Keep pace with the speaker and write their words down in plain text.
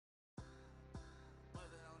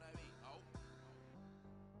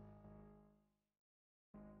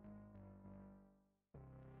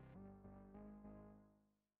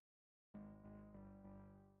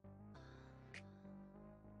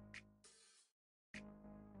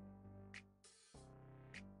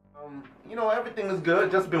You know, everything is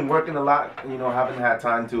good. Just been working a lot. You know, haven't had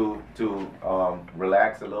time to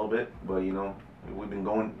relax a little bit. But you know, we've been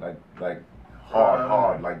going like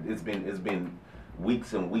hard. Like it's been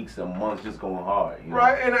weeks and weeks and months just going hard. You know?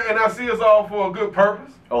 Right, and I see it's all for a good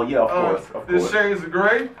purpose. Oh yeah, of course, of the course. shades are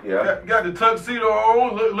great. Yeah. Got the tuxedo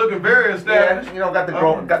on, looking very established. Yeah, you know, got the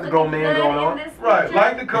grown man going on. Right,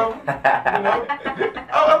 like the cover. You know,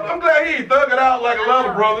 I'm glad he thug it out like a lot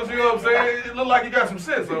of brothers. You know what I'm saying? It look like you got some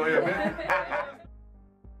sense on here, man.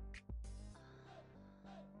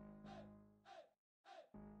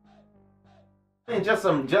 And just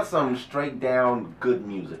some straight down good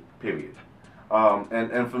music. Period.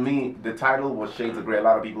 And for me, the title was Shades of Grey. A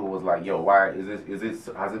lot of people was like, "Yo, why is this?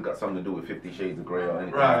 Has it got something to do with 50 Shades of Grey or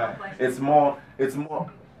anything?" Right. It's more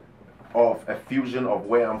of a fusion of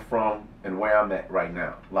where I'm from and where I'm at right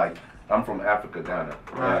now. Like I'm from Africa, Ghana,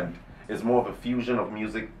 and it's more of a fusion of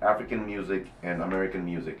music, African music and American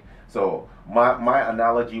music. So my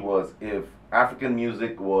analogy was if African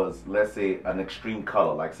music was, let's say, an extreme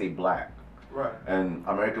color, like say black, right, and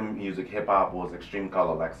American music, hip hop was extreme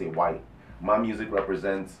color, like say white. My music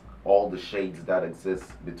represents all the shades that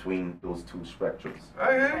exist between those two spectrums.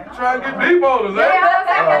 Hey, try to get deep on us,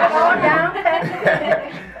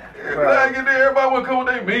 Try to get there, everybody want to come with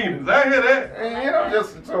their meanings. I hear that. And, you know,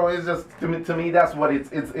 it's just to me that's what it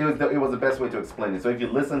was the best way to explain it. So if you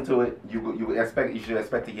listen to it, you should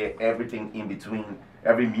expect to hear everything in between,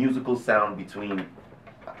 every musical sound between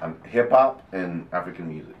hip hop and African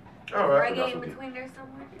music. All right. Reggae in between there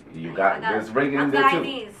somewhere? You got there's reggae in there too.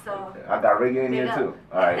 Chinese, so I got reggae in here too.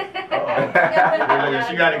 All right.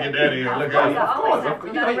 She got to get that in here. Look at Of course.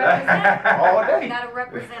 You gotta represent All day. You gotta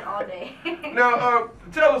represent all day. Now,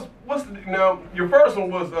 tell us now your first one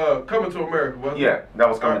was Coming to America, wasn't it? Yeah, that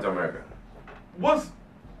was Coming to America. What's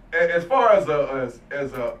as far as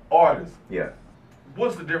a artist? Yeah.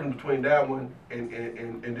 What's the difference between that one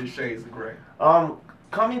and this Shades of Grey?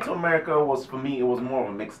 Coming to America was, for me, it was more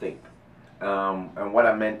of a mixtape. And what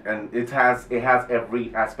I meant, and it has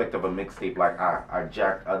every aspect of a mixtape. Like I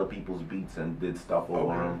jacked other people's beats and did stuff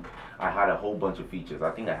over them. I had a whole bunch of features.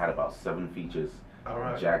 I think I had about 7 features. All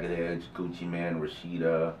right. Jagged Edge, Gucci Man,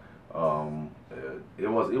 Rashida. It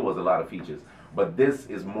was a lot of features. But this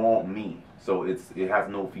is more me, so it has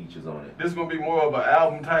no features on it. This is gonna be more of an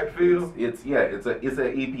album type feel. It's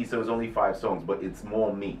an EP, so it's only 5 songs, but it's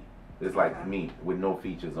more me. It's like me with no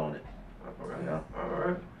features on it. Okay. Yeah. All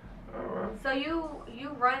right. So you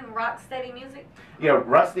run Rocksteady Music? Yeah,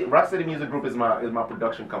 Rocksteady Music Group is my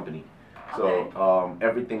production company. Okay. So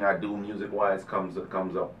everything I do music wise comes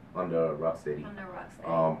up under Rocksteady. Under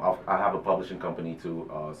Rocksteady. I have a publishing company too,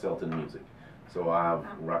 Selton Music. So I have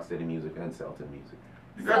Rocksteady Music and Selton Music.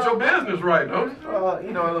 You got your business right, don't you?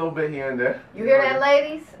 You know, a little bit here and there. You hear that,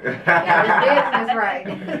 ladies? Got his business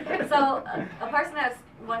right. So a person that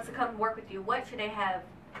wants to come work with you, what should they have,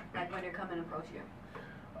 like when they come and approach you?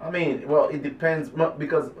 I mean, well, it depends,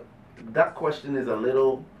 because that question is a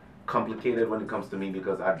little complicated when it comes to me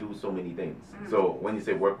because I do so many things. So when you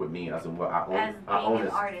say work with me, I own an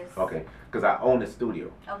artist. Okay, because I own a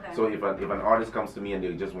studio. Okay. So if an artist comes to me and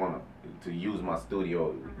they just want to use my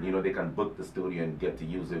studio, you know, they can book the studio and get to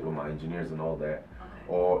use it with my engineers and all that. Okay.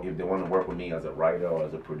 Or if they want to work with me as a writer or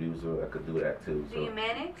as a producer, I could do that too. Do you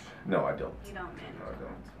manage? No, I don't. You don't manage? No, I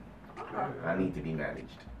don't. Okay. I need to be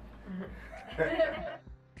managed.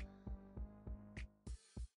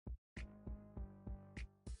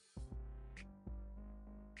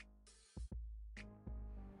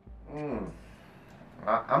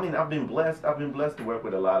 I mean, I've been blessed to work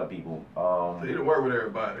with a lot of people. So you don't work with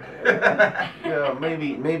everybody. Yeah,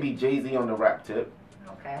 maybe Jay-Z on the rap tip.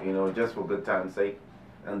 Okay. You know, just for good time's sake.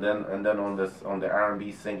 And then on the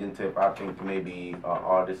R&B singing tip, I think maybe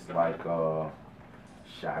artists like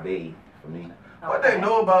Sade for me. What they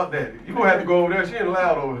know about that? You gonna have to go over there. She ain't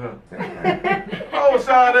allowed over here. Oh,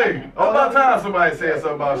 Sade. About time somebody said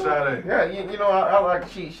something about Sade. Yeah, you know, I like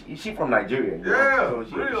she from Nigeria. You Yeah, know?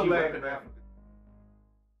 So real she lady.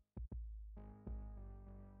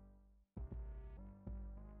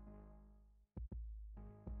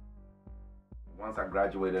 Once I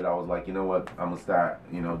graduated, I was like, you know what, I'm gonna start,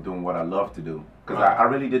 you know, doing what I love to do, because I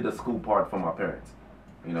really did the school part for my parents,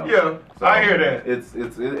 you know. Yeah, so I hear that. It's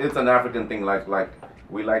an African thing, like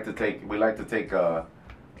we like to take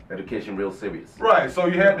education real serious. Right. So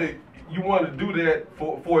you wanted to do that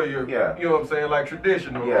for your, you know what I'm saying, like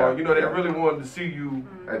traditional, or you know they really wanted to see you.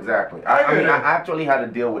 Exactly. I mean, I actually had to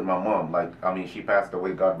deal with my mom. Like, I mean, she passed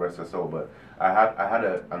away, God rest her soul, but I had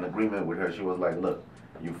an agreement with her. She was like, look,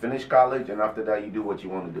 you finish college, and after that, you do what you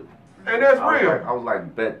want to do. And that's real. I was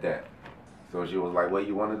like, bet that. So she was like, where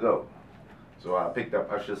you want to go? So I picked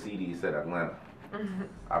up Usher CD, it said Atlanta.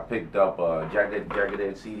 I picked up Jagged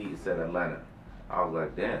Edge CD, it said Atlanta. I was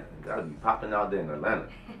like, damn, it gotta be popping out there in Atlanta.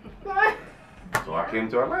 So I came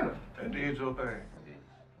to Atlanta. And did your thing.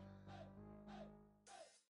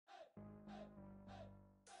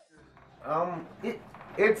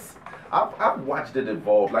 I've watched it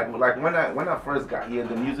evolve. Like when I first got here,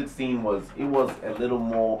 the music scene was a little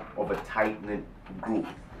more of a tight knit group.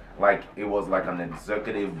 Like it was like an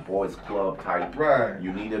executive boys club type. Right.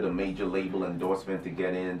 You needed a major label endorsement to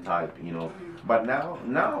get in type, you know. But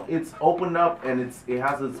now it's opened up and it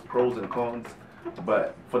has its pros and cons.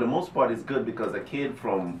 But for the most part, it's good because a kid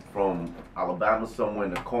from Alabama somewhere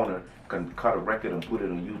in the corner can cut a record and put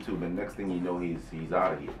it on YouTube, and next thing you know, he's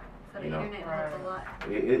out of here. So the internet helps a lot.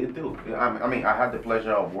 It do. I mean, I had the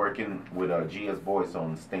pleasure of working with GS Voice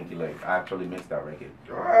on Stinky Leg. I actually mixed that record.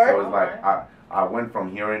 So it's like I went from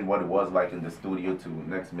hearing what it was like in the studio to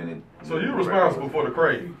next minute. So you're responsible for the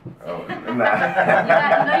crave. Oh, nah. You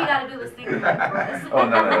gotta do the stinky leg for us. Oh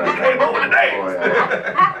no. You came over today. Oh,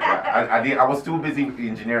 yeah. I was too busy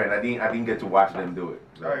engineering. I didn't get to watch them do it.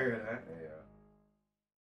 So, I hear that. yeah.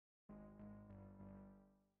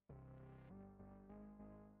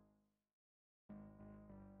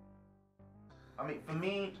 I mean, for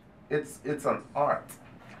me, it's an art,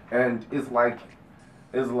 and it's like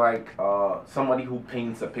somebody who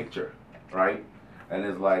paints a picture, right? And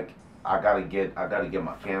it's like I gotta get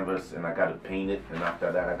my canvas and I gotta paint it, and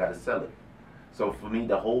after that I gotta sell it. So for me,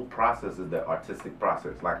 the whole process is the artistic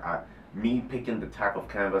process. Like me picking the type of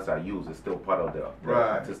canvas I use is still part of the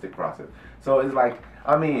artistic process. So it's like,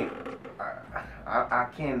 I mean, I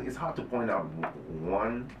can't. It's hard to point out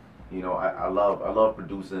one. You know, I love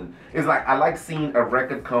producing. It's like I like seeing a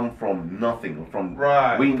record come from nothing, from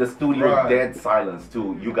we in the studio dead silence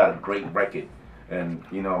to you got a great record, and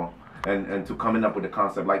you know, and to coming up with the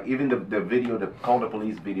concept. Like even the video, the Call the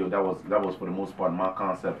Police video, that was for the most part my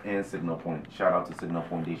concept and Signal Point. Shout out to Signal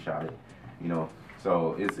Point, they shot it. You know,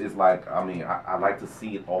 so it's like, I mean, I like to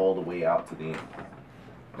see it all the way out to the end.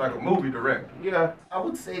 Like a movie director. Yeah, I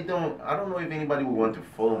would say I don't know if anybody would want to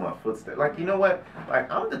follow my footsteps. Like, you know what? Like,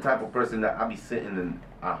 I'm the type of person that I be sitting in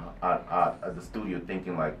at the studio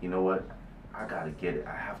thinking like, you know what? I gotta get it.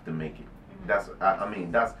 I have to make it. I mean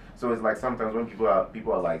that's so it's like sometimes when people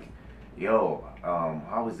are like, yo,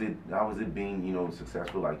 how is it being, you know,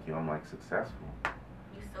 successful? Like, yo, I'm like, successful.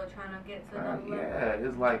 You still trying to get to another level? Yeah,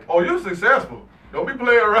 it's like, oh, you're successful. Don't be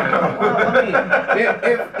playing around. Well, I mean,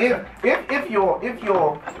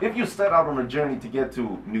 if you set out on a journey to get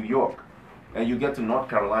to New York, and you get to North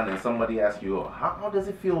Carolina, and somebody asks you, how does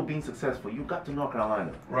it feel being successful? You got to North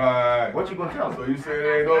Carolina. Right. What you gonna tell them? So you said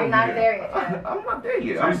it ain't over I'm not yet. there yet. I'm not there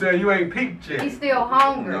yet. So you said you ain't peaked yet. He's still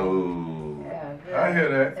hungry. No. Yeah, I hear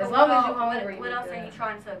that. As long as you're hungry. What else are you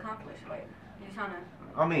trying to accomplish? Like, you trying to?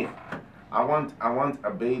 I mean, I want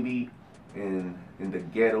a baby in the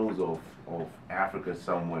ghettos of Africa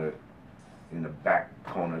somewhere in the back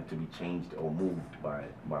corner to be changed or moved by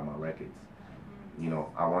my records. You know,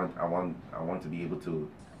 I want to be able to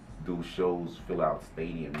do shows, fill out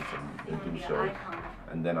stadiums and do shows.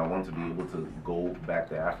 And then I want to be able to go back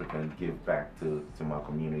to Africa and give back to my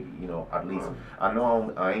community. You know, at least I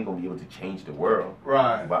know I ain't gonna be able to change the world.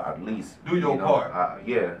 Right. But at least do your part.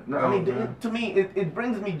 Yeah. No, I mean, to me, it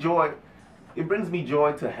brings me joy. It brings me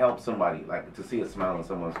joy to help somebody, like to see a smile on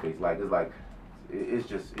someone's face. Like it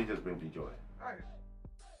just brings me joy.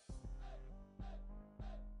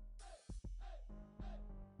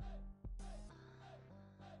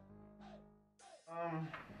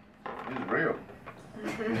 It's real.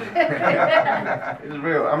 It's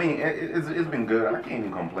real. I mean, it's been good. I can't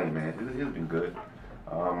even complain, man. It's been good.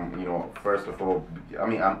 You know, first of all, I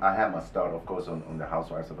mean, I had my start, of course, on the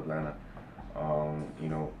Housewives of Atlanta. You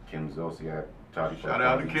know, Kim Zolciak, Toddy. Shout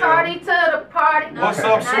out to Kim. Party to the party. What's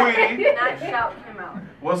up, sweetie? Not shout him out.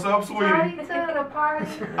 What's up, Party sweetie? to the party.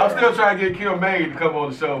 I'm still trying to get Kim May to come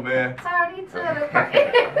on the show, man. Party to the party.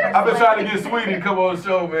 I've been trying to get Sweetie to come on the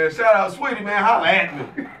show, man. Shout out, Sweetie, man. Holla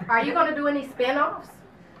at me. Are you gonna do any spin-offs?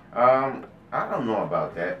 I don't know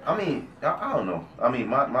about that. I mean, I don't know. I mean,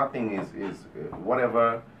 my thing is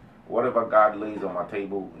whatever God lays on my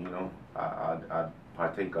table, you know, I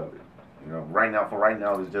partake of it. You know, right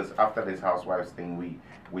now, it's just after this Housewives thing,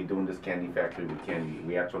 we doing this Candy Factory with Candy.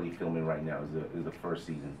 We actually filming right now. Is the first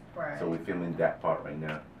season. Right. So we're filming that part right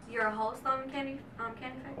now. You're a host on Candy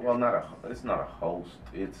Factory? Well, it's not a host.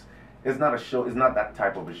 It's not a show. It's not that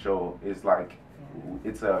type of a show. It's like,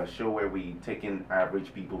 it's a show where we take in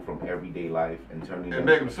average people from everyday life and turn it and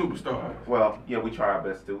make them superstars. Well, yeah, we try our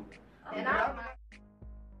best to. And I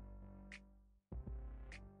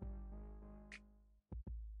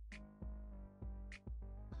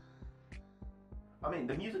mean,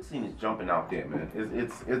 the music scene is jumping out there, man.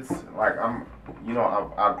 It's like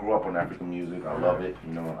I grew up on African music. I love it.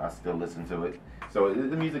 You know, I still listen to it. So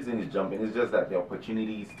the music scene is jumping. It's just that the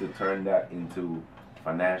opportunities to turn that into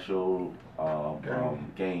financial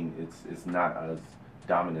gain, it's not as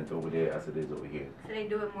dominant over there as it is over here. So they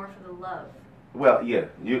do it more for the love. Well, yeah,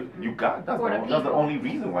 you got that's For the that's the people. only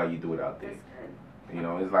reason why you do it out there. That's good. You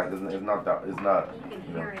know, it's like it's not You can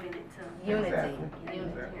hear it in it too. Unity. Exactly. Yeah, you can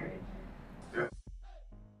Exactly. hear it.